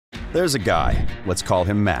There's a guy, let's call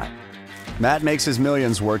him Matt. Matt makes his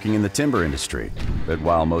millions working in the timber industry, but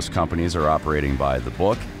while most companies are operating by the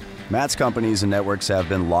book, Matt's companies and networks have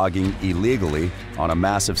been logging illegally on a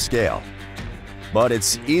massive scale. But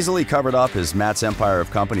it's easily covered up as Matt's empire of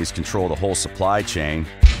companies control the whole supply chain.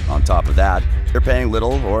 On top of that, they're paying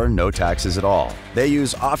little or no taxes at all. They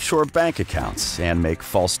use offshore bank accounts and make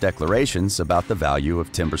false declarations about the value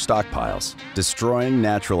of timber stockpiles, destroying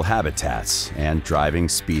natural habitats and driving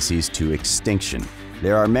species to extinction.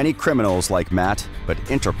 There are many criminals like Matt, but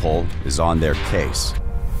Interpol is on their case.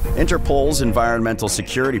 Interpol's environmental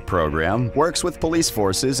security program works with police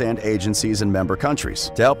forces and agencies in member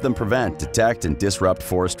countries to help them prevent, detect, and disrupt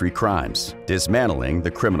forestry crimes, dismantling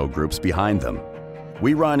the criminal groups behind them.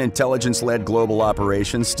 We run intelligence-led global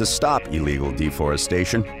operations to stop illegal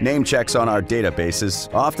deforestation. Name checks on our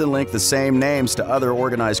databases often link the same names to other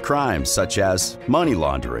organized crimes such as money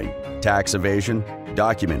laundering, tax evasion,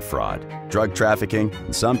 document fraud, drug trafficking,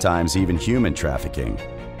 and sometimes even human trafficking.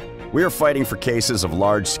 We are fighting for cases of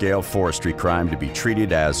large-scale forestry crime to be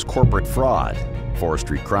treated as corporate fraud.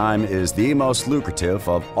 Forestry crime is the most lucrative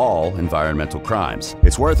of all environmental crimes.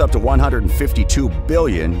 It's worth up to $152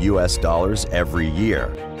 billion every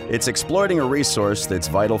year. It's exploiting a resource that's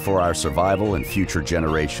vital for our survival and future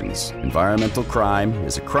generations. Environmental crime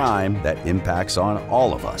is a crime that impacts on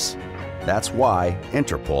all of us. That's why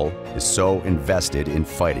Interpol is so invested in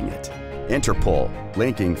fighting it. Interpol,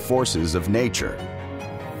 linking forces of nature.